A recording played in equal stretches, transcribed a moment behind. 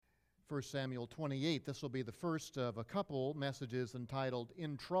1 Samuel 28. This will be the first of a couple messages entitled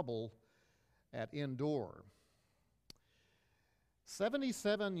In Trouble at Endor.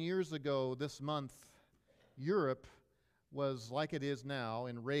 77 years ago this month, Europe was like it is now,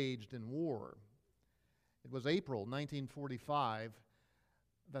 enraged in war. It was April 1945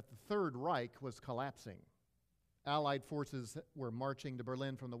 that the Third Reich was collapsing. Allied forces were marching to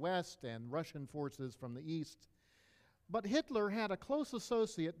Berlin from the west and Russian forces from the east. But Hitler had a close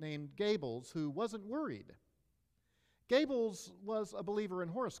associate named Goebbels who wasn't worried. Goebbels was a believer in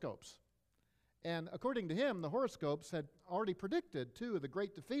horoscopes. And according to him, the horoscopes had already predicted two of the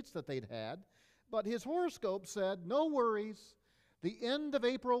great defeats that they'd had. But his horoscope said, no worries, the end of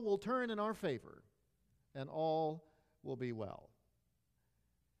April will turn in our favor, and all will be well.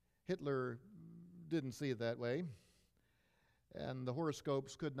 Hitler didn't see it that way, and the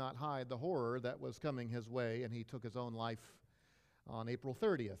horoscopes could not hide the horror that was coming his way, and he took his own life on April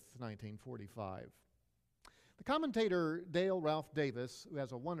 30th, 1945. The commentator Dale Ralph Davis, who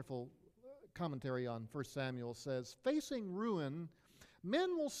has a wonderful commentary on 1 Samuel, says, facing ruin,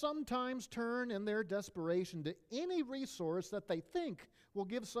 men will sometimes turn in their desperation to any resource that they think will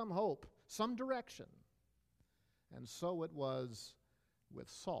give some hope, some direction. And so it was with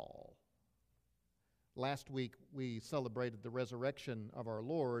Saul. Last week we celebrated the resurrection of our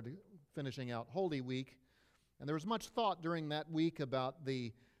Lord, finishing out Holy Week, and there was much thought during that week about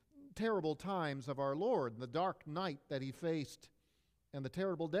the terrible times of our Lord, the dark night that he faced, and the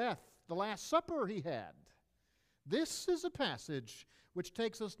terrible death, the Last Supper he had. This is a passage which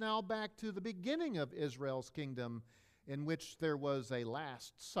takes us now back to the beginning of Israel's kingdom, in which there was a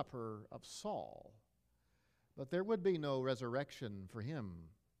Last Supper of Saul. But there would be no resurrection for him.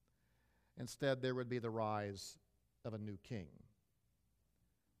 Instead, there would be the rise of a new king.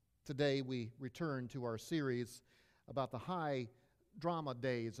 Today, we return to our series about the high drama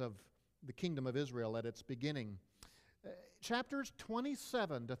days of the kingdom of Israel at its beginning. Chapters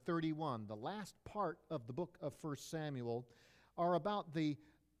 27 to 31, the last part of the book of 1 Samuel, are about the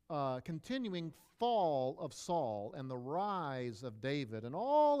continuing fall of Saul and the rise of David and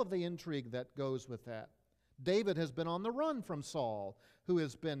all of the intrigue that goes with that. David has been on the run from Saul, who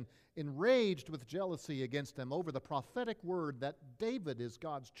has been enraged with jealousy against him over the prophetic word that David is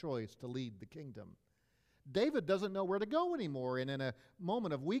God's choice to lead the kingdom. David doesn't know where to go anymore, and in a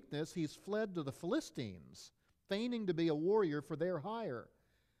moment of weakness, he's fled to the Philistines, feigning to be a warrior for their hire.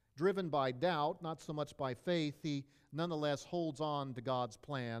 Driven by doubt, not so much by faith, he nonetheless holds on to God's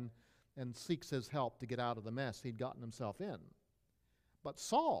plan and seeks his help to get out of the mess he'd gotten himself in. But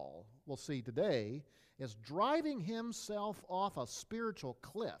Saul, we'll see today, is driving himself off a spiritual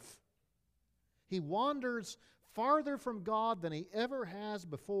cliff. He wanders farther from God than he ever has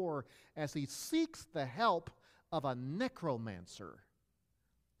before as he seeks the help of a necromancer,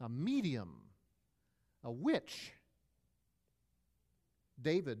 a medium, a witch.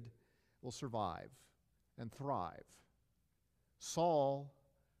 David will survive and thrive. Saul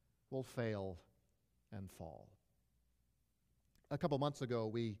will fail and fall. A couple months ago,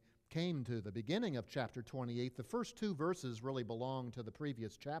 we came to the beginning of chapter 28. The first two verses really belong to the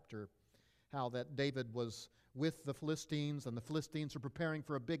previous chapter, how that David was with the Philistines, and the Philistines are preparing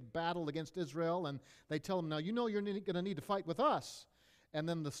for a big battle against Israel, and they tell him, now you know you're going to need to fight with us. And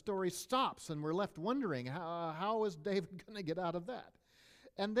then the story stops, and we're left wondering, how is David going to get out of that?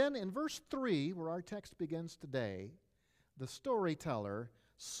 And then in verse 3, where our text begins today, the storyteller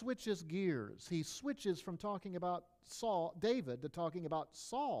switches gears. He switches from talking about David to talking about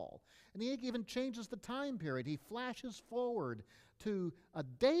Saul. And he even changes the time period. He flashes forward to a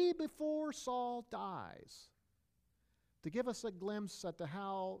day before Saul dies to give us a glimpse at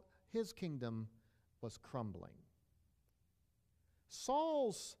how his kingdom was crumbling.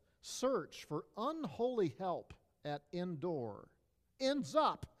 Saul's search for unholy help at Endor ends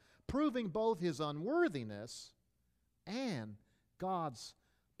up proving both his unworthiness and God's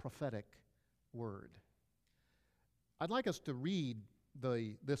prophetic word. I'd like us to read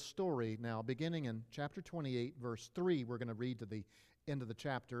this story now, beginning in chapter 28, verse 3. We're going to read to the end of the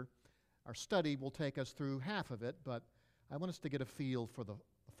chapter. Our study will take us through half of it, but I want us to get a feel for the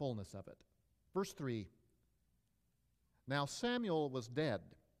fullness of it. Verse 3. Now Samuel was dead,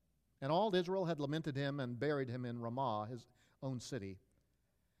 and all Israel had lamented him and buried him in Ramah, his own city.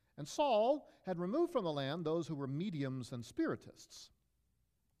 And Saul had removed from the land those who were mediums and spiritists.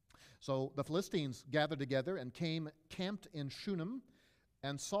 So the Philistines gathered together and camped in Shunem,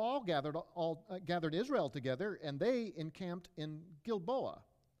 and Saul gathered Israel together, and they encamped in Gilboa.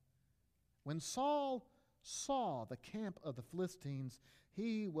 When Saul saw the camp of the Philistines,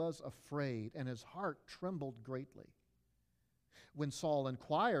 he was afraid, and his heart trembled greatly. When Saul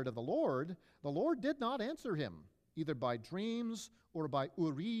inquired of the Lord did not answer him, either by dreams or by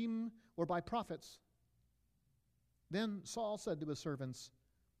Urim or by prophets. Then Saul said to his servants,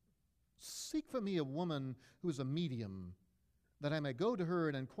 "Seek for me a woman who is a medium, that I may go to her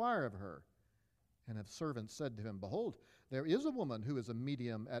and inquire of her." And his servants said to him, "Behold, there is a woman who is a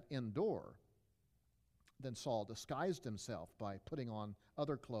medium at Endor." Then Saul disguised himself by putting on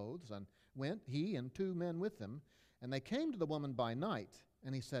other clothes, and went, he and 2 men with him, and they came to the woman by night.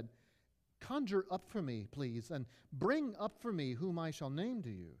 And he said, "Conjure up for me, please, and bring up for me whom I shall name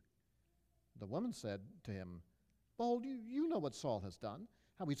to you." The woman said to him, "Behold, you know what Saul has done,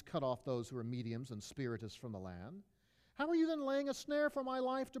 how he's cut off those who are mediums and spiritists from the land. How are you then laying a snare for my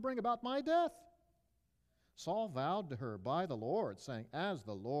life to bring about my death?" Saul vowed to her by the Lord, saying, "As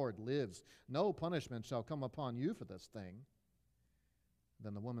the Lord lives, no punishment shall come upon you for this thing."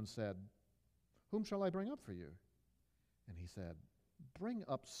 Then the woman said, "Whom shall I bring up for you?" And he said, "Bring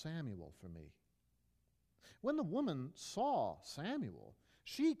up Samuel for me." When the woman saw Samuel,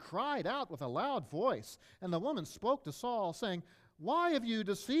 she cried out with a loud voice, and the woman spoke to Saul, saying, "Why have you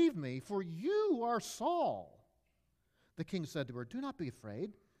deceived me? For you are Saul." The king said to her, "Do not be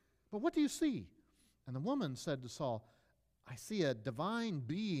afraid, but what do you see?" And the woman said to Saul, "I see a divine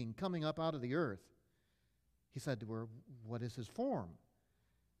being coming up out of the earth." He said to her, "What is his form?"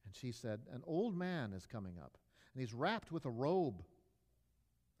 And she said, "An old man is coming up, and he's wrapped with a robe."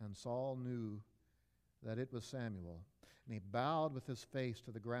 And Saul knew that it was Samuel, and he bowed with his face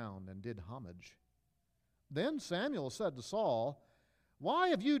to the ground and did homage. Then Samuel said to Saul, "Why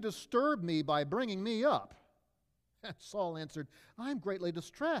have you disturbed me by bringing me up?" And Saul answered, "I am greatly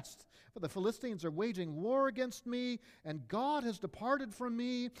distressed, for the Philistines are waging war against me, and God has departed from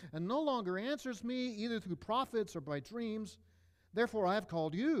me, and no longer answers me, either through prophets or by dreams. Therefore I have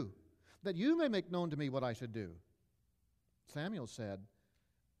called you, that you may make known to me what I should do." Samuel said,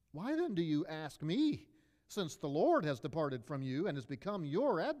 "Why then do you ask me, since the Lord has departed from you and has become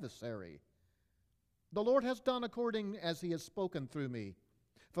your adversary? The Lord has done according as he has spoken through me.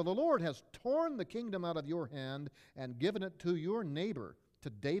 For the Lord has torn the kingdom out of your hand and given it to your neighbor, to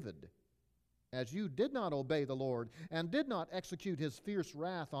David. As you did not obey the Lord and did not execute his fierce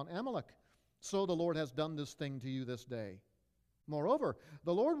wrath on Amalek, so the Lord has done this thing to you this day. Moreover,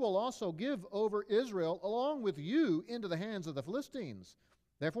 the Lord will also give over Israel along with you into the hands of the Philistines.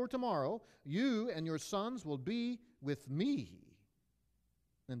 Therefore tomorrow you and your sons will be with me.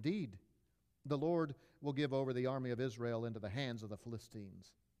 Indeed, the Lord will give over the army of Israel into the hands of the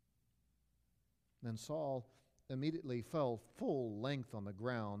Philistines." Then Saul immediately fell full length on the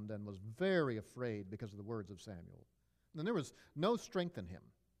ground and was very afraid because of the words of Samuel. And there was no strength in him,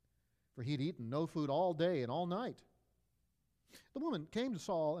 for he'd eaten no food all day and all night. The woman came to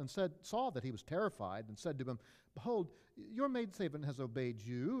Saul and saw that he was terrified, and said to him, "Behold, your maidservant has obeyed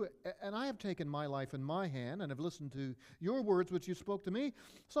you, and I have taken my life in my hand, and have listened to your words which you spoke to me.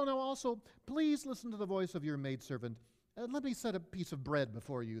 So now also, please listen to the voice of your maidservant, and let me set a piece of bread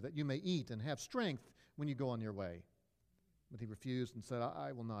before you, that you may eat and have strength when you go on your way." But he refused and said,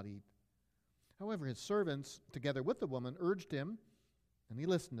 "I will not eat." However, his servants, together with the woman, urged him, and he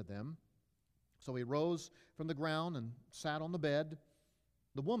listened to them. So he rose from the ground and sat on the bed.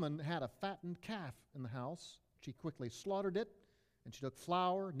 The woman had a fattened calf in the house. She quickly slaughtered it, and she took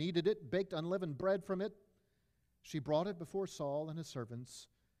flour, kneaded it, baked unleavened bread from it. She brought it before Saul and his servants,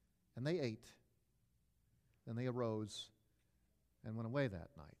 and they ate. Then they arose and went away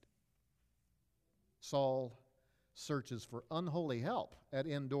that night. Saul searches for unholy help at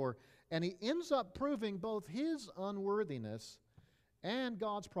Endor, and he ends up proving both his unworthiness and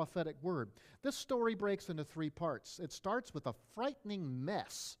God's prophetic word. This story breaks into 3 parts. It starts with a frightening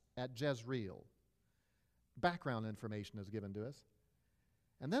mess at Jezreel. Background information is given to us.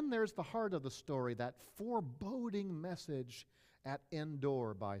 And then there's the heart of the story, that foreboding message at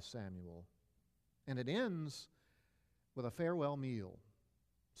Endor by Samuel. And it ends with a farewell meal,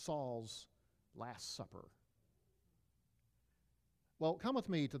 Saul's Last Supper. Well, come with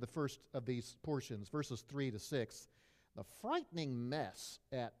me to the first of these portions, verses 3 to 6. The frightening mess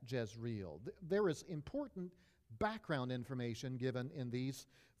at Jezreel. There is important background information given in these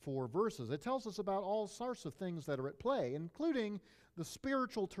 4 verses. It tells us about all sorts of things that are at play, including the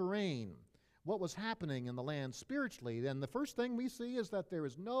spiritual terrain, what was happening in the land spiritually. And the first thing we see is that there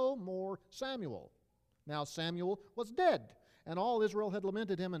is no more Samuel. Now Samuel was dead, and all Israel had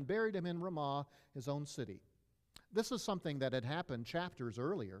lamented him and buried him in Ramah, his own city. This is something that had happened chapters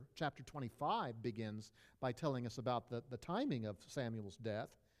earlier. Chapter 25 begins by telling us about the timing of Samuel's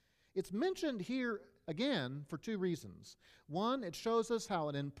death. It's mentioned here again for 2 reasons. One, it shows us how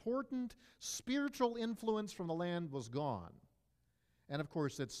an important spiritual influence from the land was gone. And of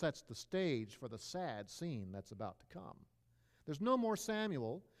course, it sets the stage for the sad scene that's about to come. There's no more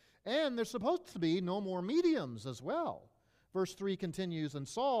Samuel, and there's supposed to be no more mediums as well. Verse 3 continues, and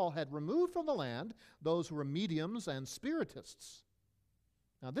Saul had removed from the land those who were mediums and spiritists.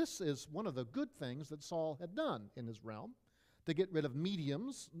 Now, this is one of the good things that Saul had done in his realm, to get rid of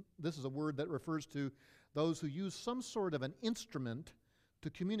mediums. This is a word that refers to those who use some sort of an instrument to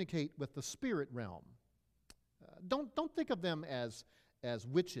communicate with the spirit realm. Don't think of them as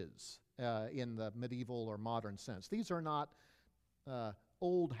witches in the medieval or modern sense. These are not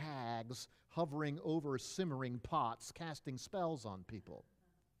old hags hovering over simmering pots, casting spells on people.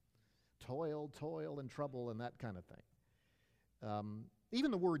 Toil, and trouble, and that kind of thing.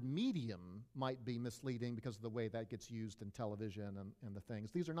 Even the word medium might be misleading because of the way that gets used in television and the things.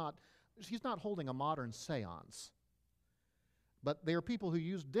 She's not holding a modern seance. But they are people who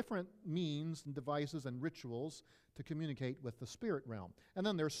use different means and devices and rituals to communicate with the spirit realm. And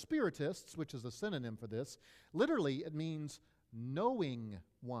then there's spiritists, which is a synonym for this. Literally, it means knowing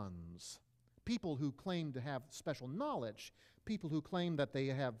ones. People who claim to have special knowledge. People who claim that they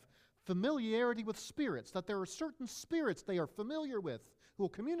have familiarity with spirits, that there are certain spirits they are familiar with who will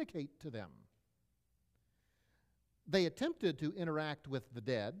communicate to them. They attempted to interact with the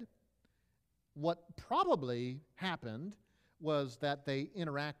dead. What probably happened was that they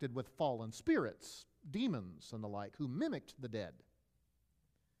interacted with fallen spirits, demons and the like, who mimicked the dead.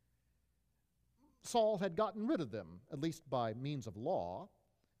 Saul had gotten rid of them, at least by means of law,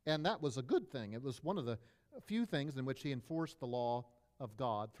 and that was a good thing. It was one of the few things in which he enforced the law of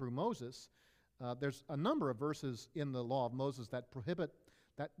God through Moses. There's a number of verses in the law of Moses that prohibit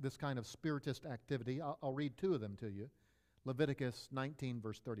this kind of spiritist activity. I'll read two of them to you. Leviticus 19,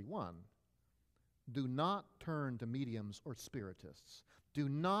 verse 31. Do not turn to mediums or spiritists. Do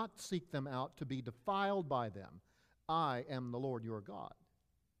not seek them out to be defiled by them. I am the Lord your God.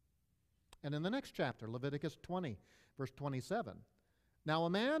 And in the next chapter, Leviticus 20, verse 27. Now a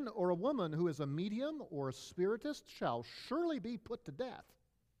man or a woman who is a medium or a spiritist shall surely be put to death.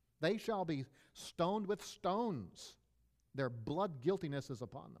 They shall be stoned with stones. Their blood guiltiness is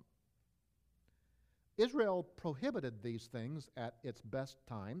upon them. Israel prohibited these things at its best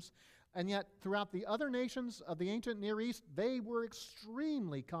times, and yet throughout the other nations of the ancient Near East, they were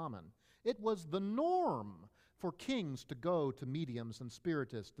extremely common. It was the norm for kings to go to mediums and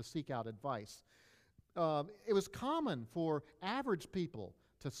spiritists to seek out advice. It was common for average people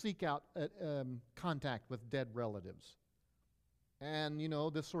to seek out contact with dead relatives. And,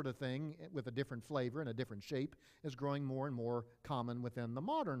 this sort of thing, with a different flavor and a different shape, is growing more and more common within the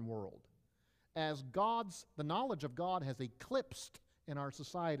modern world. As the knowledge of God has eclipsed in our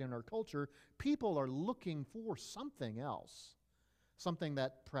society and our culture, people are looking for something else, something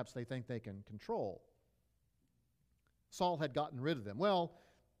that perhaps they think they can control. Saul had gotten rid of them. Well,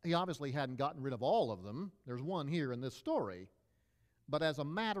 he obviously hadn't gotten rid of all of them. There's one here in this story. But as a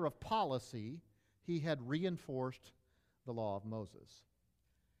matter of policy, he had reinforced the law of Moses.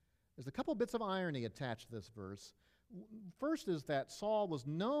 There's a couple bits of irony attached to this verse. First is that Saul was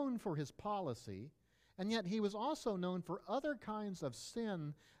known for his policy, and yet he was also known for other kinds of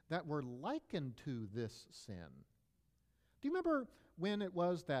sin that were likened to this sin. Do you remember when it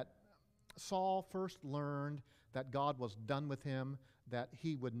was that Saul first learned that God was done with him, that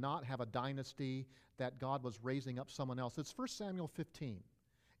he would not have a dynasty, that God was raising up someone else? It's 1 Samuel 15.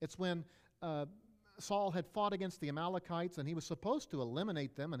 It's when Saul had fought against the Amalekites, and he was supposed to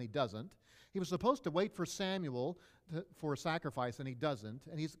eliminate them, and he doesn't. He was supposed to wait for Samuel for a sacrifice, and he doesn't.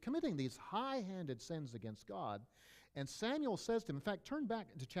 And he's committing these high-handed sins against God. And Samuel says to him, in fact, turn back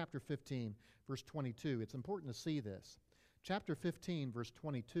to chapter 15, verse 22. It's important to see this. Chapter 15, verse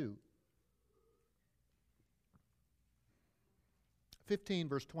 22. 15,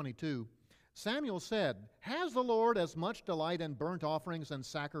 verse 22. Samuel said, has the Lord as much delight in burnt offerings and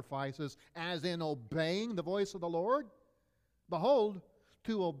sacrifices as in obeying the voice of the Lord? Behold,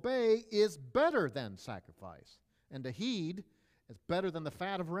 to obey is better than sacrifice, and to heed is better than the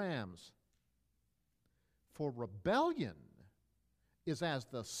fat of rams. For rebellion is as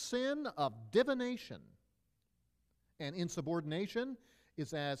the sin of divination, and insubordination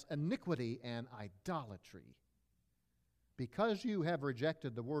is as iniquity and idolatry. Because you have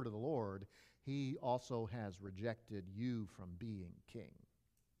rejected the word of the Lord, he also has rejected you from being king.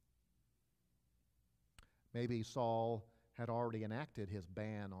 Maybe Saul had already enacted his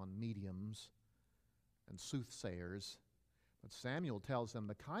ban on mediums and soothsayers, but Samuel tells them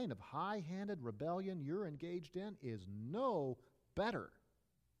the kind of high-handed rebellion you're engaged in is no better.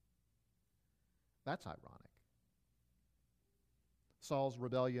 That's ironic. Saul's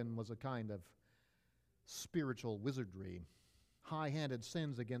rebellion was a kind of spiritual wizardry, high-handed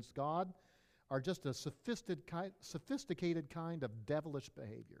sins against God are just a sophisticated kind of devilish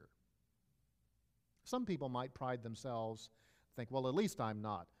behavior. Some people might pride themselves, think, well, at least I'm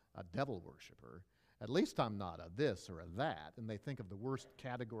not a devil worshiper. At least I'm not a this or a that. And they think of the worst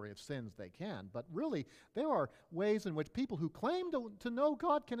category of sins they can. But really, there are ways in which people who claim to know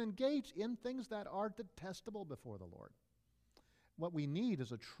God can engage in things that are detestable before the Lord. What we need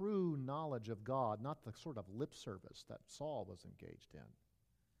is a true knowledge of God, not the sort of lip service that Saul was engaged in.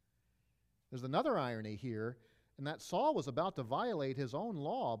 There's another irony here, and that Saul was about to violate his own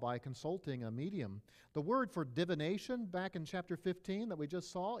law by consulting a medium. The word for divination back in chapter 15 that we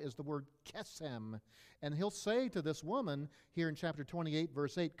just saw is the word kesem. And he'll say to this woman here in chapter 28,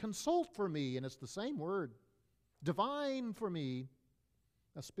 verse 8, consult for me, and it's the same word. Divine for me,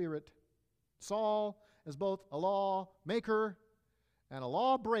 a spirit. Saul is both a law maker and a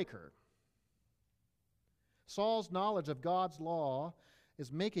law breaker. Saul's knowledge of God's law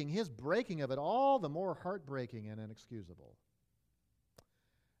is making his breaking of it all the more heartbreaking and inexcusable.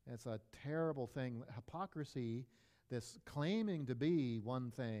 It's a terrible thing. Hypocrisy, this claiming to be one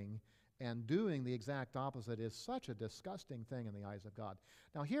thing and doing the exact opposite, is such a disgusting thing in the eyes of God.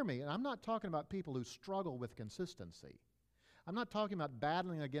 Now hear me, and I'm not talking about people who struggle with consistency. I'm not talking about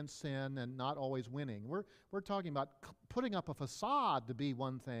battling against sin and not always winning. We're talking about putting up a facade to be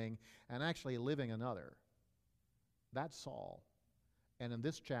one thing and actually living another. That's Saul. And in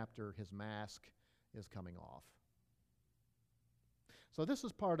this chapter, his mask is coming off. So this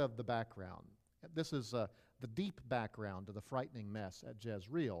is part of the background. This is the deep background to the frightening mess at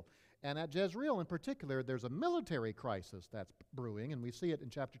Jezreel. And at Jezreel in particular, there's a military crisis that's brewing, and we see it in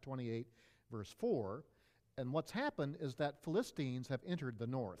chapter 28, verse 4. And what's happened is that Philistines have entered the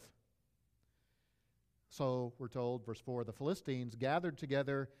north. So we're told, verse 4, the Philistines gathered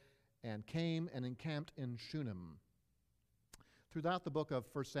together and came and encamped in Shunem. Throughout the book of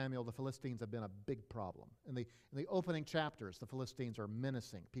 1 Samuel, the Philistines have been a big problem. In the opening chapters, the Philistines are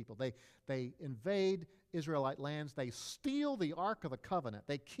menacing people. They invade Israelite lands. They steal the Ark of the Covenant.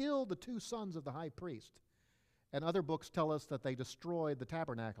 They kill the two sons of the high priest. And other books tell us that they destroyed the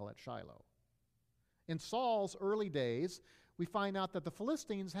tabernacle at Shiloh. In Saul's early days, we find out that the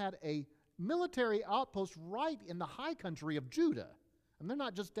Philistines had a military outpost right in the high country of Judah. And they're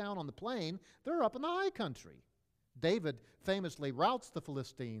not just down on the plain, they're up in the high country. David famously routs the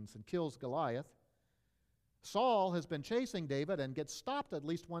Philistines and kills Goliath. Saul has been chasing David and gets stopped at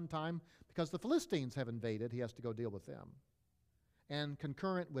least one time because the Philistines have invaded. He has to go deal with them. And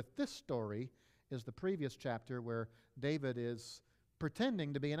concurrent with this story is the previous chapter where David is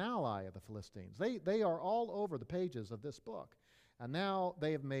pretending to be an ally of the Philistines. They are all over the pages of this book. And now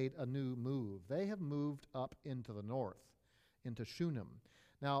they have made a new move. They have moved up into the north, into Shunem.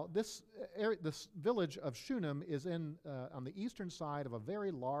 Now, this village of Shunem is on the eastern side of a very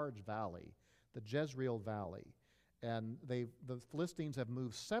large valley, the Jezreel Valley. And the Philistines have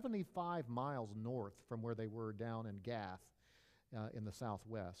moved 75 miles north from where they were down in Gath in the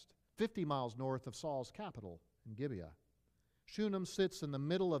southwest, 50 miles north of Saul's capital in Gibeah. Shunem sits in the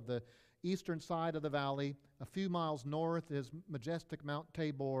middle of the eastern side of the valley. A few miles north is majestic Mount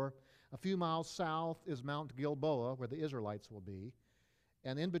Tabor. A few miles south is Mount Gilboa, where the Israelites will be.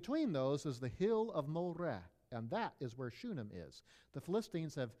 And in between those is the hill of Moreh, and that is where Shunem is. The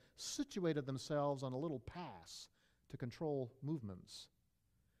Philistines have situated themselves on a little pass to control movements.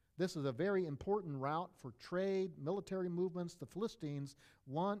 This is a very important route for trade, military movements. The Philistines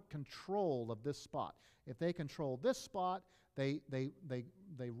want control of this spot. If they control this spot, they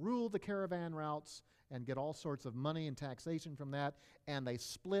rule the caravan routes and get all sorts of money and taxation from that, and they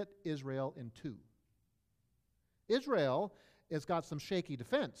split Israel in two. Israel has got some shaky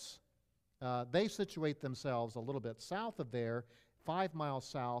defense. They situate themselves a little bit south of there, 5 miles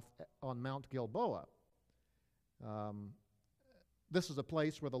south on Mount Gilboa. This is a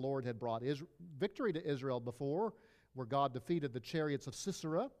place where the Lord had brought victory to Israel before, where God defeated the chariots of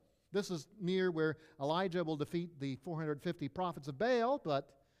Sisera. This is near where Elijah will defeat the 450 prophets of Baal, but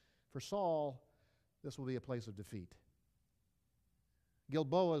for Saul, this will be a place of defeat.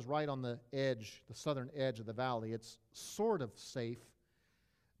 Gilboa is right on the edge, the southern edge of the valley. It's sort of safe,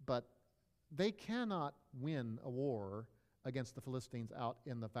 but they cannot win a war against the Philistines out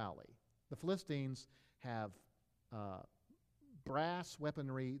in the valley. The Philistines have brass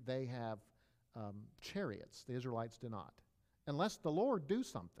weaponry. They have chariots. The Israelites do not. Unless the Lord do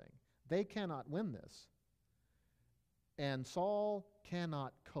something, they cannot win this. And Saul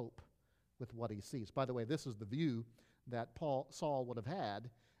cannot cope with what he sees. By the way, this is the view that Saul would have had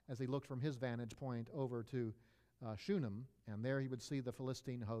as he looked from his vantage point over to Shunem, and there he would see the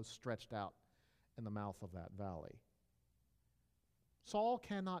Philistine host stretched out in the mouth of that valley. Saul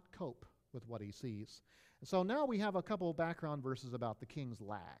cannot cope with what he sees. So now we have a couple of background verses about the king's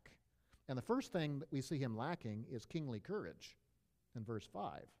lack. And the first thing that we see him lacking is kingly courage in verse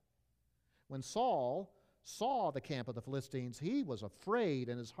 5. When Saul saw the camp of the Philistines, he was afraid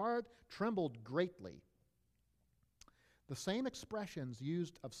and his heart trembled greatly. The same expressions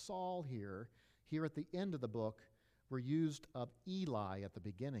used of Saul here at the end of the book, were used of Eli at the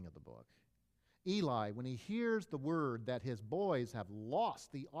beginning of the book. Eli, when he hears the word that his boys have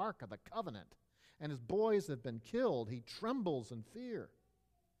lost the Ark of the Covenant and his boys have been killed, he trembles in fear.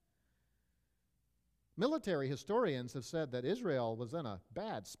 Military historians have said that Israel was in a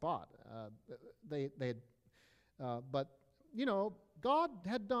bad spot. But, God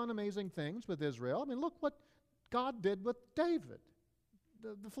had done amazing things with Israel. I mean, look what God did with David.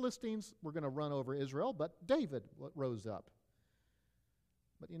 The Philistines were going to run over Israel, but David rose up.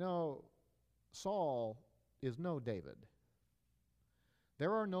 But Saul is no David.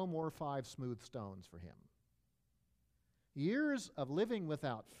 There are no more 5 smooth stones for him. Years of living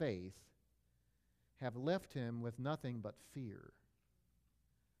without faith have left him with nothing but fear.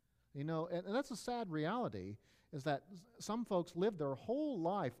 And that's a sad reality, is that some folks live their whole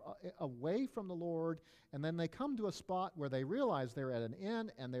life away from the Lord, and then they come to a spot where they realize they're at an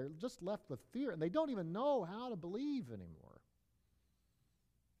end, and they're just left with fear, and they don't even know how to believe anymore.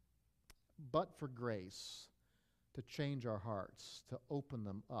 But for grace to change our hearts, to open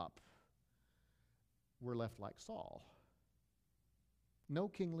them up, we're left like Saul. No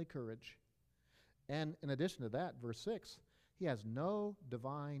kingly courage. And in addition to that, verse 6, he has no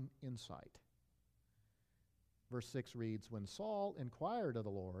divine insight. Verse 6 reads, when Saul inquired of the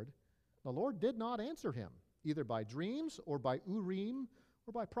Lord did not answer him, either by dreams or by Urim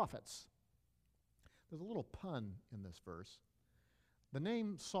or by prophets. There's a little pun in this verse. The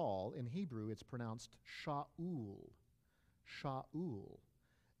name Saul, in Hebrew, it's pronounced Shaul. Shaul.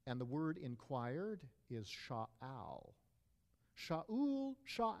 And the word inquired is Sha'al. Shaul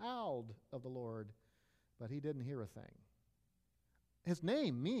sha'aled of the Lord, but he didn't hear a thing. His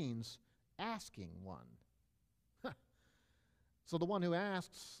name means asking one. So the one who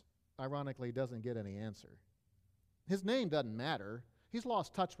asks, ironically, doesn't get any answer. His name doesn't matter. He's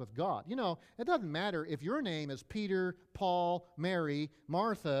lost touch with God. It doesn't matter if your name is Peter, Paul, Mary,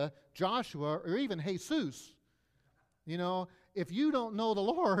 Martha, Joshua, or even Jesus. If you don't know the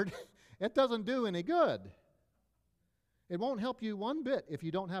Lord, it doesn't do any good. It won't help you one bit if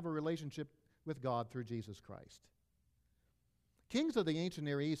you don't have a relationship with God through Jesus Christ. Kings of the ancient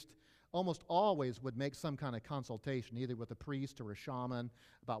Near East almost always would make some kind of consultation, either with a priest or a shaman,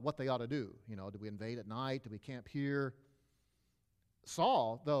 about what they ought to do. Do we invade at night? Do we camp here?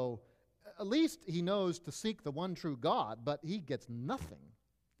 Saul, though, at least he knows to seek the one true God, but he gets nothing.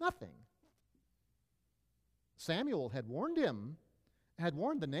 Nothing. Samuel had warned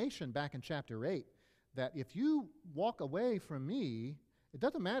the nation back in chapter 8, that if you walk away from me, it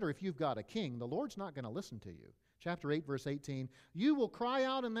doesn't matter if you've got a king, the Lord's not going to listen to you. Chapter 8, verse 18, you will cry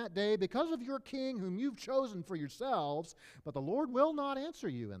out in that day because of your king whom you've chosen for yourselves, but the Lord will not answer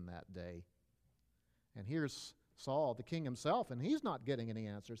you in that day. And here's Saul, the king himself, and he's not getting any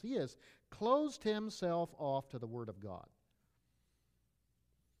answers. He has closed himself off to the word of God.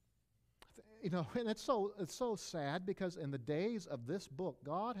 And it's so sad, because in the days of this book,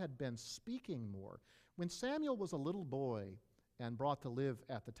 God had been speaking more. When Samuel was a little boy and brought to live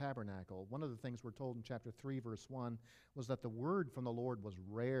at the tabernacle, one of the things we're told in chapter 3, verse 1, was that the word from the Lord was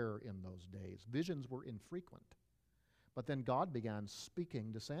rare in those days. Visions were infrequent. But then God began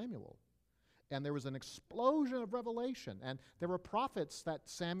speaking to Samuel. And there was an explosion of revelation. And there were prophets that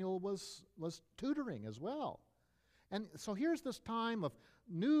Samuel was tutoring as well. And so here's this time of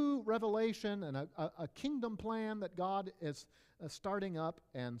new revelation and a kingdom plan that God is starting up,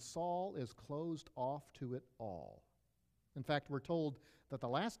 and Saul is closed off to it all. In fact, we're told that the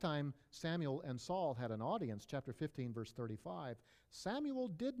last time Samuel and Saul had an audience, chapter 15, verse 35, Samuel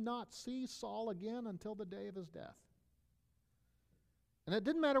did not see Saul again until the day of his death. And it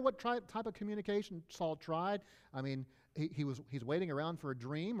didn't matter what type of communication Saul tried. I mean, he's waiting around for a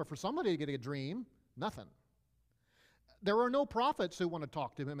dream or for somebody to get a dream. Nothing. There are no prophets who want to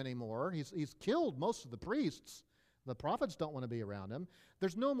talk to him anymore. He's killed most of the priests. The prophets don't want to be around him.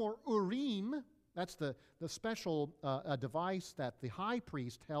 There's no more Urim. That's the special device that the high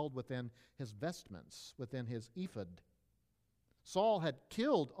priest held within his vestments, within his ephod. Saul had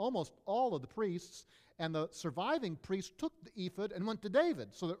killed almost all of the priests, and the surviving priest took the ephod and went to David.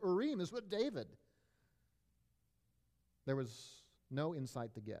 So the Urim is with David. There was no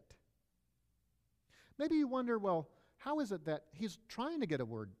insight to get. Maybe you wonder, well, how is it that he's trying to get a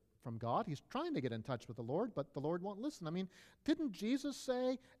word from God. He's trying to get in touch with the Lord, but the Lord won't listen. I mean, didn't Jesus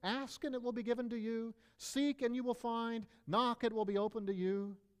say, ask and it will be given to you, seek and you will find, knock it will be opened to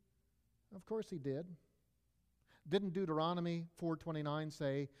you? Of course he did. Didn't Deuteronomy 4:29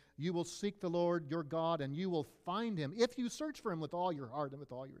 say, you will seek the Lord your God and you will find him if you search for him with all your heart and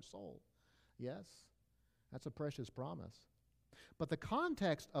with all your soul? Yes, that's a precious promise. But the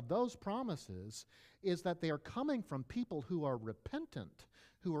context of those promises is that they are coming from people who are repentant,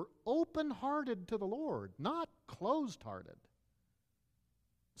 who are open-hearted to the Lord, not closed-hearted.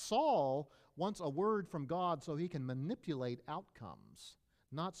 Saul wants a word from God so he can manipulate outcomes,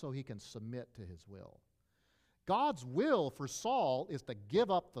 not so he can submit to his will. God's will for Saul is to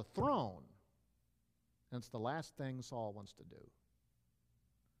give up the throne, and it's the last thing Saul wants to do.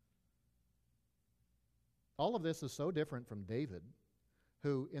 All of this is so different from David,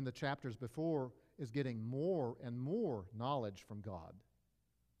 who in the chapters before is getting more and more knowledge from God.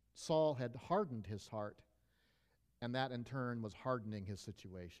 Saul had hardened his heart, and that in turn was hardening his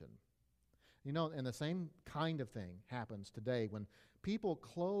situation. You know, and the same kind of thing happens today when people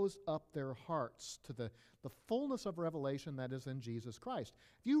close up their hearts to the fullness of revelation that is in Jesus Christ.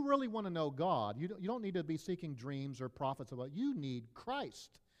 If you really want to know God, you don't need to be seeking dreams or prophets about. You need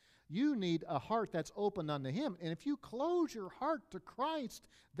Christ. You need a heart that's open unto him. And if you close your heart to Christ,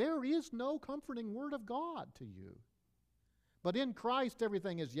 there is no comforting word of God to you. But in Christ,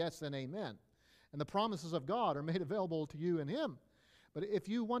 everything is yes and amen. And the promises of God are made available to you in him. But if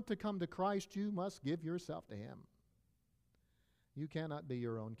you want to come to Christ, you must give yourself to him. You cannot be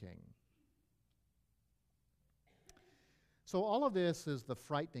your own king. So all of this is the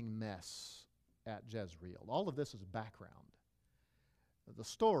frightening mess at Jezreel. All of this is background. The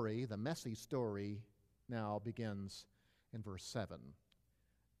story, the messy story, now begins in verse 7.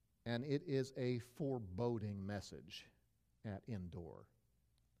 And it is a foreboding message at Endor.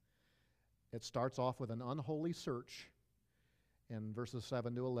 It starts off with an unholy search in verses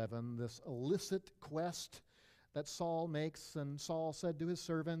 7 to 11, this illicit quest that Saul makes. And Saul said to his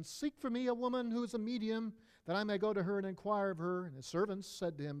servants, seek for me a woman who is a medium, that I may go to her and inquire of her. And his servants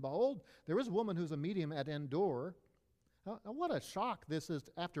said to him, behold, there is a woman who is a medium at Endor. Now, what a shock this is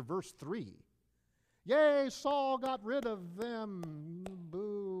after verse 3. Yea, Saul got rid of them.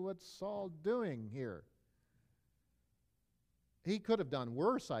 Boo, what's Saul doing here? He could have done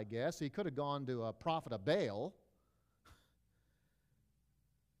worse, I guess. He could have gone to a prophet of Baal.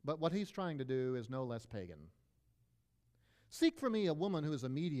 But what he's trying to do is no less pagan. Seek for me a woman who is a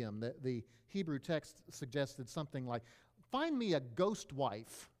medium. The Hebrew text suggested something like, find me a ghost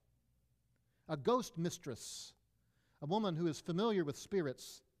wife, a ghost mistress, a woman who is familiar with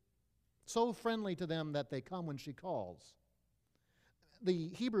spirits, so friendly to them that they come when she calls. The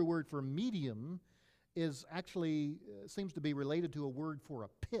Hebrew word for medium is actually seems to be related to a word for a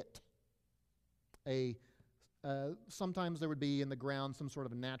pit. Sometimes there would be in the ground some sort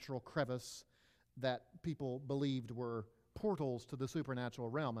of natural crevice that people believed were portals to the supernatural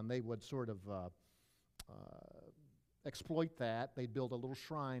realm, and they would sort of exploit that. They'd build a little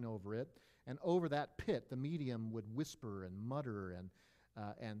shrine over it, and over that pit, the medium would whisper and mutter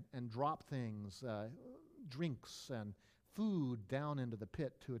and drop things, drinks and food down into the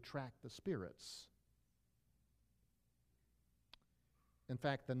pit to attract the spirits. In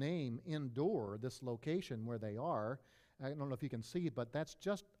fact, the name Endor, this location where they are, I don't know if you can see, but that's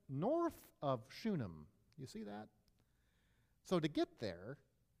just north of Shunem. You see that? So to get there,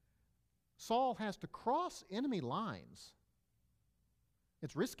 Saul has to cross enemy lines.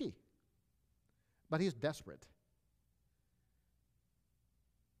 It's risky, but he's desperate.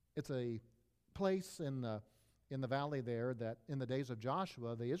 It's a place in the valley there that in the days of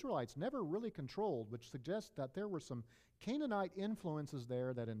Joshua, the Israelites never really controlled, which suggests that there were some Canaanite influences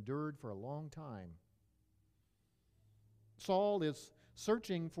there that endured for a long time. Saul is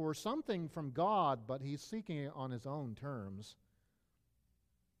searching for something from God, but he's seeking it on his own terms.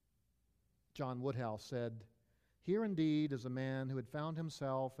 John Woodhouse said, here indeed is a man who had found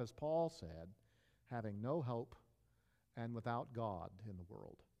himself, as Paul said, having no hope and without God in the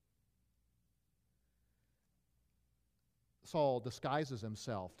world. Saul disguises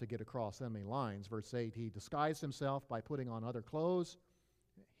himself to get across enemy lines. Verse 8, he disguised himself by putting on other clothes,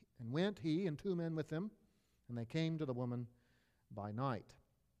 and went, he and 2 men with him, and they came to the woman by night.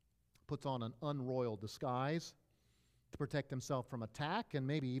 Puts on an unroyal disguise to protect himself from attack and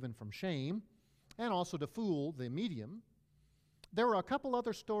maybe even from shame, and also to fool the medium. There are a couple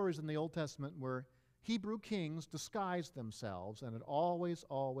other stories in the Old Testament where Hebrew kings disguise themselves, and it always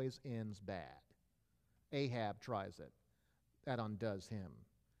ends bad. Ahab tries it. That undoes him.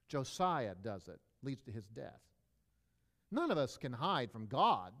 Josiah does it, leads to his death. None of us can hide from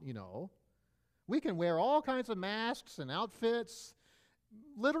God, you know. We can wear all kinds of masks and outfits,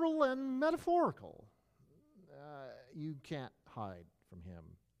 literal and metaphorical. You can't hide from him.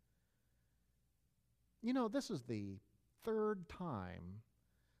 You know, this is the third time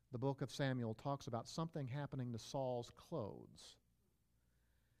the book of Samuel talks about something happening to Saul's clothes.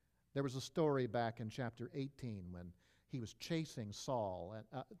 There was a story back in chapter 18 when he was chasing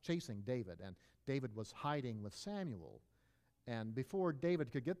David, and David was hiding with Samuel. And before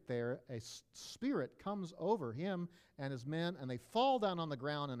David could get there, a spirit comes over him and his men, and they fall down on the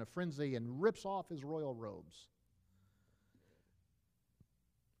ground in a frenzy and rips off his royal robes.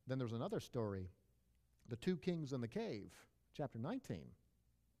 Then there's another story, the two kings in the cave, chapter 19,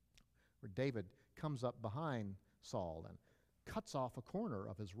 where David comes up behind Saul and cuts off a corner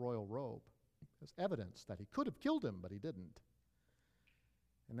of his royal robe as evidence that he could have killed him, but he didn't.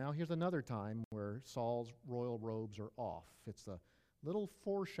 And now here's another time where Saul's royal robes are off. It's a little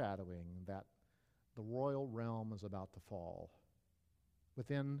foreshadowing that the royal realm is about to fall.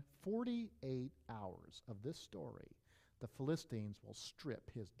 Within 48 hours of this story, the Philistines will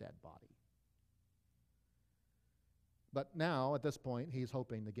strip his dead body. But now, at this point, he's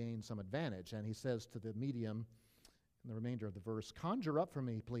hoping to gain some advantage, and he says to the medium in the remainder of the verse, "Conjure up for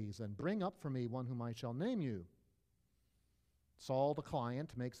me, please, and bring up for me one whom I shall name you." Saul, the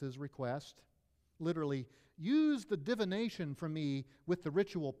client, makes his request. Literally, use the divination for me with the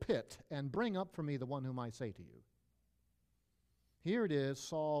ritual pit, and bring up for me the one whom I say to you. Here it is,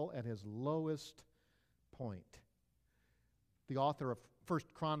 Saul at his lowest point. The author of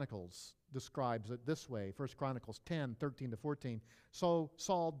 1 Chronicles describes it this way, 1 Chronicles 10, 13 to 14. "So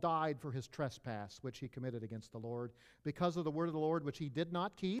Saul died for his trespass, which he committed against the Lord, because of the word of the Lord, which he did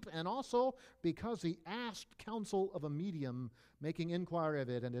not keep, and also because he asked counsel of a medium, making inquiry of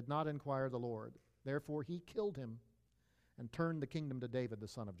it, and did not inquire the Lord. Therefore he killed him, and turned the kingdom to David, the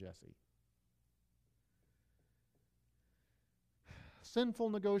son of Jesse." Sinful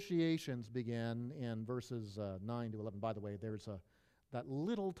negotiations begin in verses 9 to 11. By the way, there's that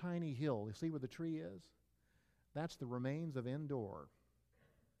little tiny hill. You see where the tree is? That's the remains of Endor.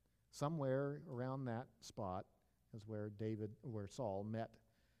 Somewhere around that spot is where Saul met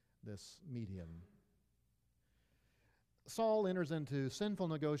this medium. Saul enters into sinful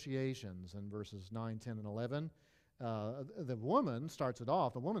negotiations in verses 9, 10, and 11. The woman starts it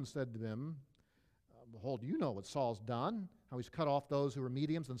off. The woman said to him, "Behold, you know what Saul's done, how he's cut off those who are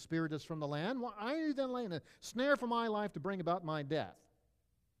mediums and spiritists from the land. Why are you then laying a snare for my life to bring about my death?"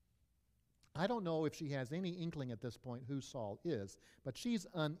 I don't know if she has any inkling at this point who Saul is, but she's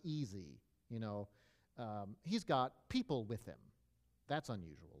uneasy. You know, he's got people with him. That's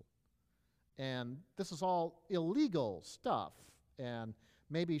unusual. And this is all illegal stuff. And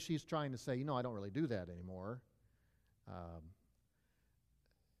maybe she's trying to say, you know, I don't really do that anymore.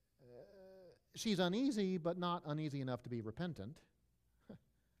 She's uneasy, but not uneasy enough to be repentant.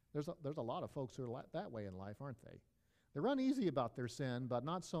 There's a lot of folks who are that way in life, aren't they? They're uneasy about their sin, but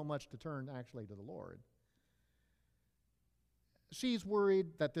not so much to turn actually to the Lord. She's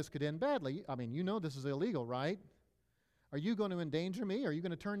worried that this could end badly. I mean, you know this is illegal, right? Are you going to endanger me? Are you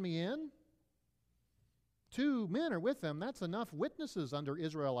going to turn me in? 2 men are with them. That's enough witnesses under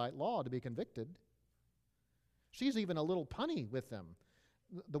Israelite law to be convicted. She's even a little punny with them.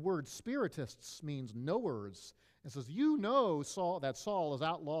 The word spiritists means knowers. It says, you know that Saul has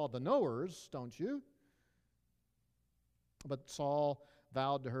outlawed the knowers, don't you? But Saul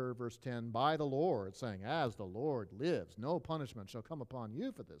vowed to her, verse 10, by the Lord, saying, as the Lord lives, no punishment shall come upon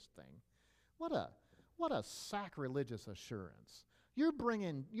you for this thing. What a sacrilegious assurance.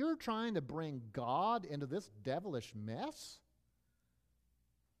 You're trying to bring God into this devilish mess?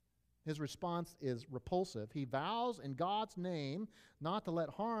 His response is repulsive. He vows in God's name not to let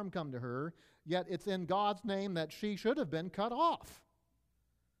harm come to her, yet it's in God's name that she should have been cut off.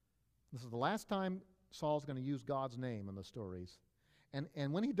 This is the last time Saul's going to use God's name in the stories.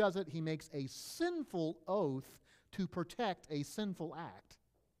 And when he does it, he makes a sinful oath to protect a sinful act.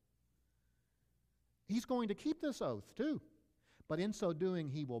 He's going to keep this oath too, but in so doing,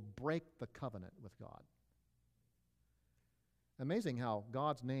 he will break the covenant with God. Amazing how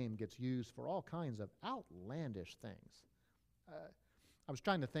God's name gets used for all kinds of outlandish things. I was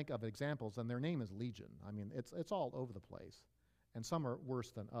trying to think of examples, and their name is Legion. I mean, it's all over the place, and some are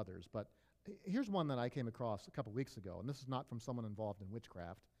worse than others. But here's one that I came across a couple weeks ago, and this is not from someone involved in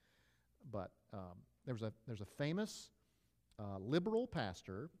witchcraft, but there's a famous liberal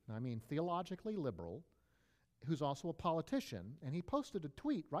pastor, I mean theologically liberal, who's also a politician, and he posted a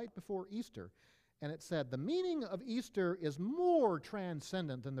tweet right before Easter, and it said, the meaning of Easter is more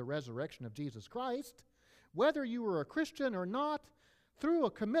transcendent than the resurrection of Jesus Christ. Whether you are a Christian or not, through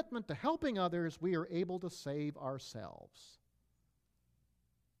a commitment to helping others, we are able to save ourselves.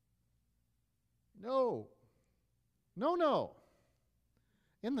 No. No, no.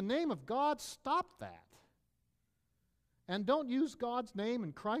 In the name of God, stop that. And don't use God's name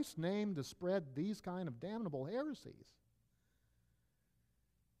and Christ's name to spread these kind of damnable heresies.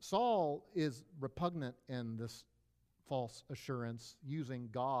 Saul is repugnant in this false assurance, using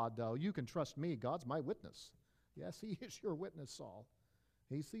God. You can trust me. God's my witness. Yes, he is your witness, Saul.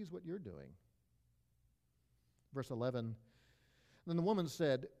 He sees what you're doing. Verse 11, then the woman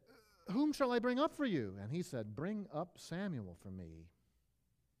said, whom shall I bring up for you? And he said, bring up Samuel for me.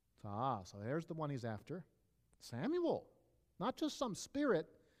 So there's the one he's after. Samuel. Not just some spirit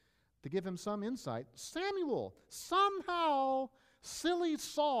to give him some insight. Samuel. Somehow, silly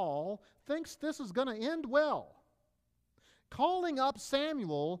Saul thinks this is going to end well. Calling up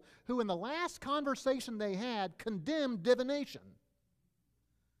Samuel, who in the last conversation they had condemned divination.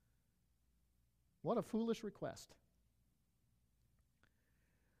 What a foolish request.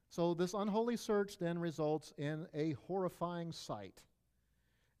 So this unholy search then results in a horrifying sight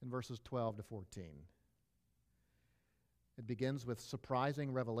in verses 12 to 14. It begins with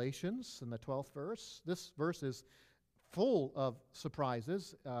surprising revelations in the 12th verse. This verse is full of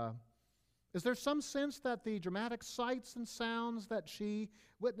surprises. Is there some sense that the dramatic sights and sounds that she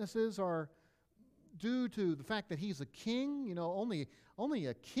witnesses are due to the fact that he's a king? You know, only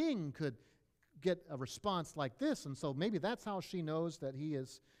a king could get a response like this, and so maybe that's how she knows that he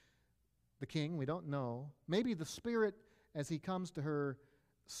is the king. We don't know. Maybe the Spirit, as he comes to her,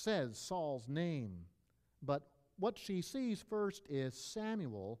 says Saul's name. But what she sees first is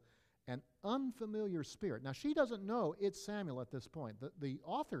Samuel, an unfamiliar spirit. Now, she doesn't know it's Samuel at this point. The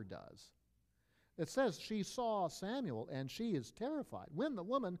author does. It says she saw Samuel, and she is terrified. When the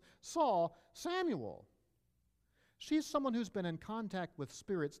woman saw Samuel, she's someone who's been in contact with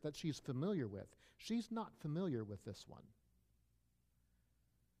spirits that she's familiar with. She's not familiar with this one.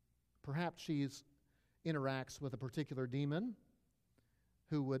 Perhaps she interacts with a particular demon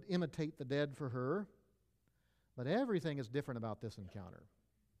who would imitate the dead for her, but everything is different about this encounter.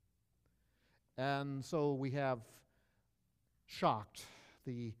 And so we have shocked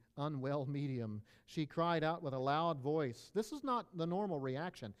the unwell medium. She cried out with a loud voice. This is not the normal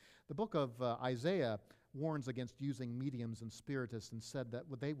reaction. The book of Isaiah warns against using mediums and spiritists and said that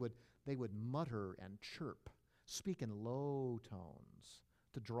they would mutter and chirp, speak in low tones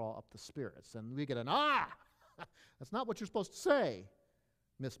to draw up the spirits. And we get an ah! That's not what you're supposed to say,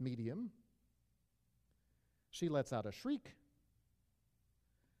 Miss Medium. She lets out a shriek.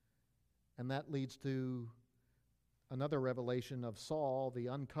 And that leads to another revelation of Saul, the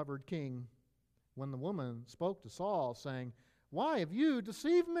uncovered king, when the woman spoke to Saul, saying, why have you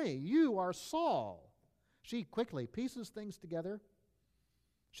deceived me? You are Saul. She quickly pieces things together.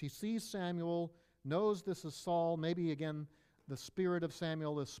 She sees Samuel, knows this is Saul. Maybe again, the spirit of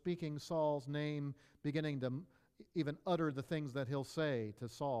Samuel is speaking Saul's name, beginning to even utter the things that he'll say to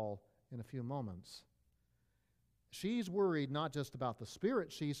Saul in a few moments. She's worried not just about the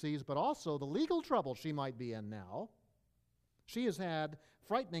spirit she sees, but also the legal trouble she might be in now. She has had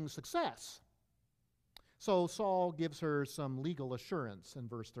frightening success. So Saul gives her some legal assurance in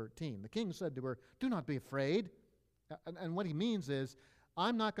verse 13. The king said to her, do not be afraid. And what he means is,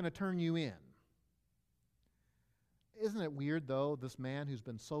 I'm not going to turn you in. Isn't it weird, though, this man who's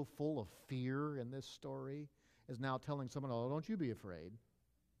been so full of fear in this story is now telling someone, oh, don't you be afraid.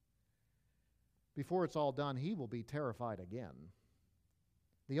 Before it's all done, he will be terrified again.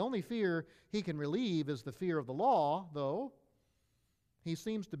 The only fear he can relieve is the fear of the law, though. He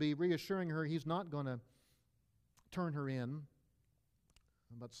seems to be reassuring her he's not going to turn her in,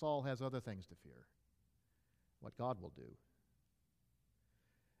 but Saul has other things to fear, what God will do.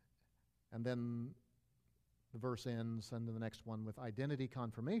 And then the verse ends, and the next one with identity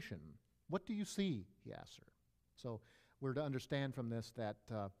confirmation. What do you see? He asks her. So we're to understand from this that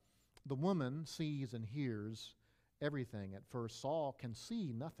the woman sees and hears everything. At first, Saul can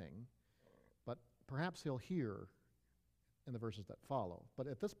see nothing, but perhaps he'll hear in the verses that follow. But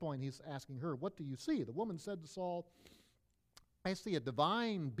at this point, he's asking her, what do you see? The woman said to Saul, I see a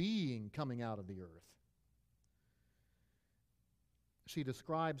divine being coming out of the earth. She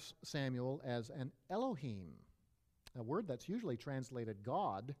describes Samuel as an Elohim, a word that's usually translated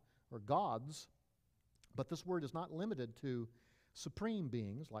God or gods, but this word is not limited to supreme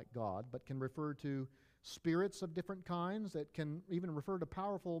beings like God, but can refer to spirits of different kinds. It can even refer to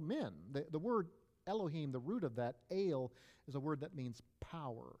powerful men. The word Elohim, the root of that, El, is a word that means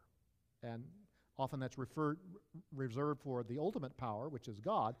power. And Often that's reserved for the ultimate power, which is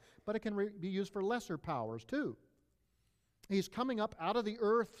God, but it can be used for lesser powers too. He's coming up out of the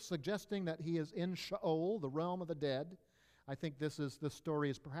earth, suggesting that he is in Sheol, the realm of the dead. I think this story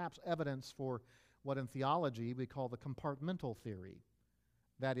is perhaps evidence for what in theology we call the compartmental theory.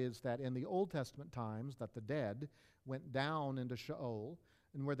 That is, that in the Old Testament times, that the dead went down into Sheol,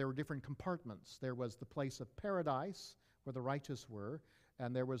 and where there were different compartments. There was the place of paradise, where the righteous were,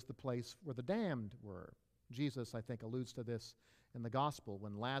 and there was the place where the damned were. Jesus, I think, alludes to this in the gospel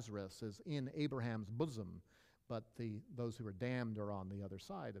when Lazarus is in Abraham's bosom, but those who are damned are on the other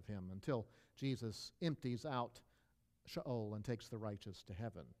side of him until Jesus empties out Sheol and takes the righteous to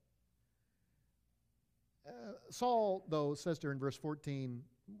heaven. Saul, though, says there in verse 14,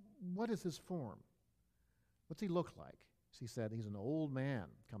 what is his form? What's he look like? He said he's an old man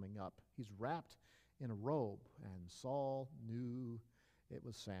coming up. He's wrapped in a robe, and Saul knew it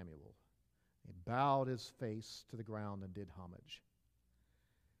was Samuel. He bowed his face to the ground and did homage.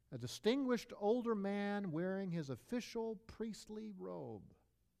 A distinguished older man wearing his official priestly robe.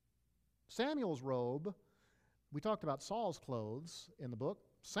 Samuel's robe, we talked about Saul's clothes in the book.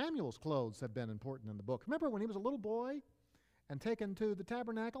 Samuel's clothes have been important in the book. Remember when he was a little boy and taken to the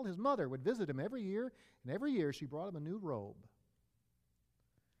tabernacle? His mother would visit him every year, and every year she brought him a new robe.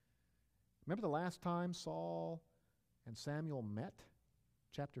 Remember the last time Saul and Samuel met?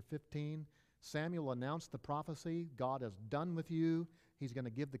 Chapter 15. Samuel announced the prophecy, God is done with you. He's going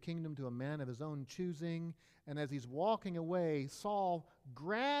to give the kingdom to a man of his own choosing. And as he's walking away, Saul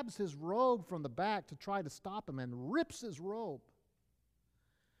grabs his robe from the back to try to stop him and rips his robe.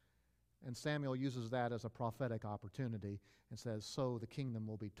 And Samuel uses that as a prophetic opportunity and says, so the kingdom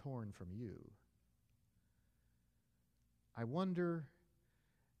will be torn from you. I wonder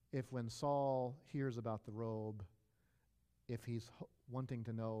if when Saul hears about the robe, if he's wanting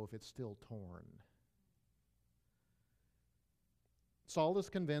to know if it's still torn. Saul is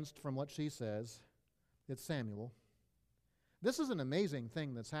convinced from what she says, it's Samuel. This is an amazing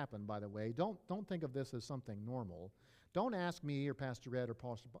thing that's happened, by the way. Don't think of this as something normal. Don't ask me or Pastor Ed or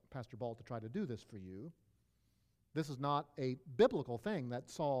Pastor Ball to try to do this for you. This is not a biblical thing that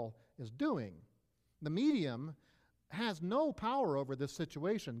Saul is doing. The medium has no power over this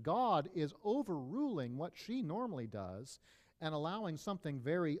situation. God is overruling what she normally does and allowing something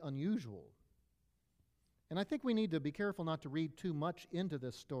very unusual. And I think we need to be careful not to read too much into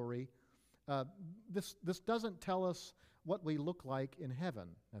this story. This doesn't tell us what we look like in heaven,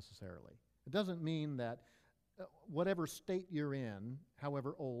 necessarily. It doesn't mean that whatever state you're in,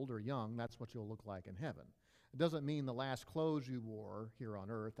 however old or young, that's what you'll look like in heaven. It doesn't mean the last clothes you wore here on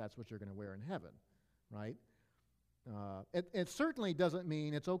earth, that's what you're going to wear in heaven, right? It certainly doesn't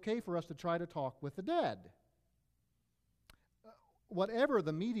mean it's okay for us to try to talk with the dead. Whatever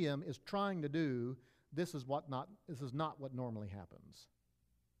the medium is trying to do, this is not what normally happens.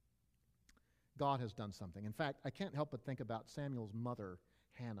 God has done something. In fact, I can't help but think about Samuel's mother,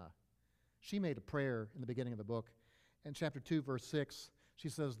 Hannah. She made a prayer in the beginning of the book. In chapter 2, verse 6, she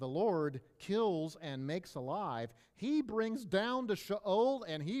says, the Lord kills and makes alive. He brings down to Sheol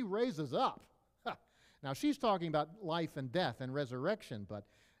and he raises up. Now, she's talking about life and death and resurrection, but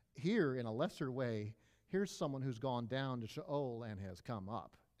here, in a lesser way, here's someone who's gone down to Sheol and has come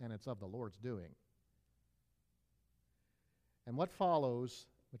up, and it's of the Lord's doing. And what follows,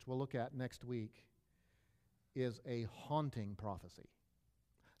 which we'll look at next week, is a haunting prophecy.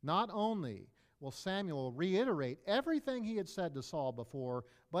 Not only will Samuel reiterate everything he had said to Saul before,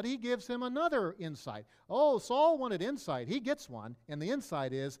 but he gives him another insight. Oh, Saul wanted insight. He gets one, and the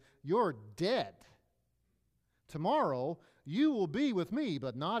insight is, you're dead. Tomorrow, you will be with me,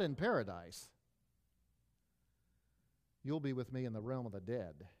 but not in paradise. You'll be with me in the realm of the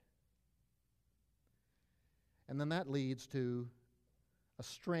dead. And then that leads to a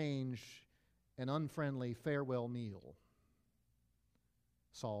strange and unfriendly farewell meal.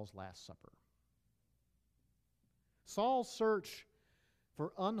 Saul's Last Supper. Saul's search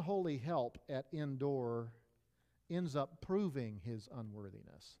for unholy help at Endor ends up proving his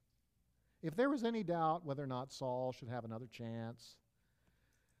unworthiness. If there was any doubt whether or not Saul should have another chance,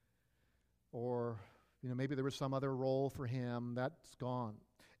 or maybe there was some other role for him, that's gone.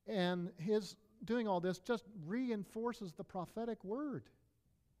 And his doing all this just reinforces the prophetic word.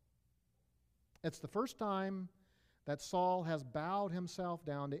 It's the first time that Saul has bowed himself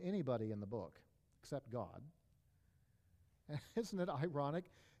down to anybody in the book, except God. Isn't it ironic?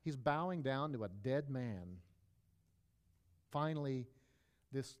 He's bowing down to a dead man. Finally,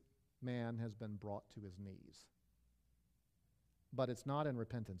 this man has been brought to his knees. But it's not in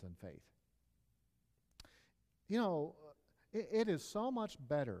repentance and faith. It is so much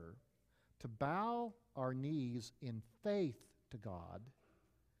better to bow our knees in faith to God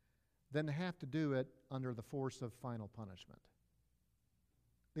than to have to do it under the force of final punishment.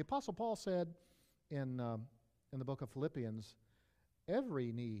 The Apostle Paul said in the book of Philippians,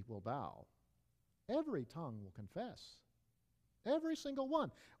 every knee will bow, every tongue will confess, every single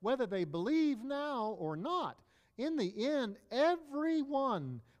one, whether they believe now or not. In the end,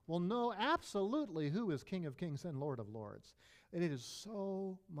 everyone will know absolutely who is King of Kings and Lord of Lords. And it is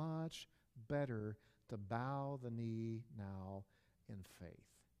so much better to bow the knee now in faith.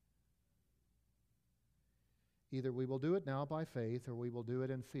 Either we will do it now by faith, or we will do it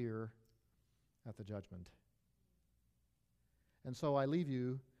in fear at the judgment. And so I leave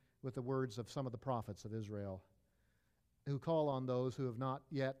you with the words of some of the prophets of Israel who call on those who have not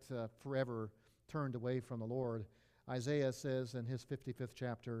yet forever turned away from the Lord. Isaiah says in his 55th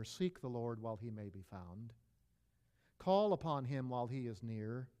chapter, "Seek the Lord while he may be found. Call upon him while he is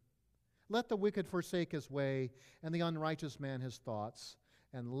near. Let the wicked forsake his way, and the unrighteous man his thoughts,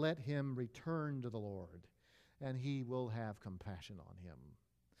 and let him return to the Lord, and he will have compassion on him.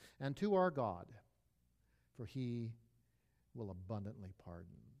 And to our God, for he will abundantly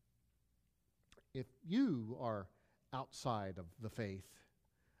pardon." If you are outside of the faith,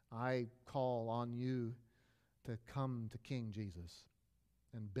 I call on you to come to King Jesus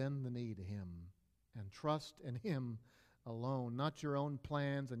and bend the knee to him and trust in him alone, not your own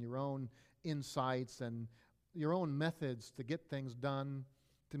plans and your own insights and your own methods to get things done,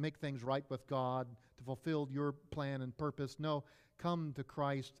 to make things right with God, to fulfill your plan and purpose. No, come to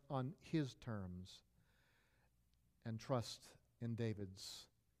Christ on his terms and trust in David's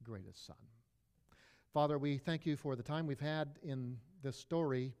greatest son. Father, we thank you for the time we've had in this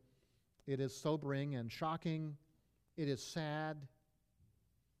story. It is sobering and shocking. It is sad.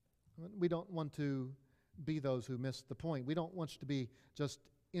 We don't want to be those who miss the point. We don't want you to be just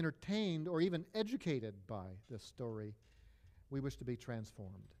entertained or even educated by this story. We wish to be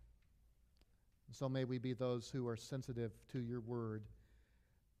transformed. And so may we be those who are sensitive to your word,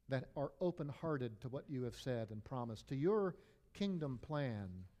 that are open-hearted to what you have said and promised, to your kingdom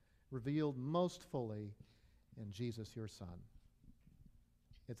plan revealed most fully in Jesus, your Son.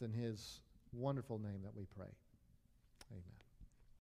 It's in his wonderful name that we pray. Amen.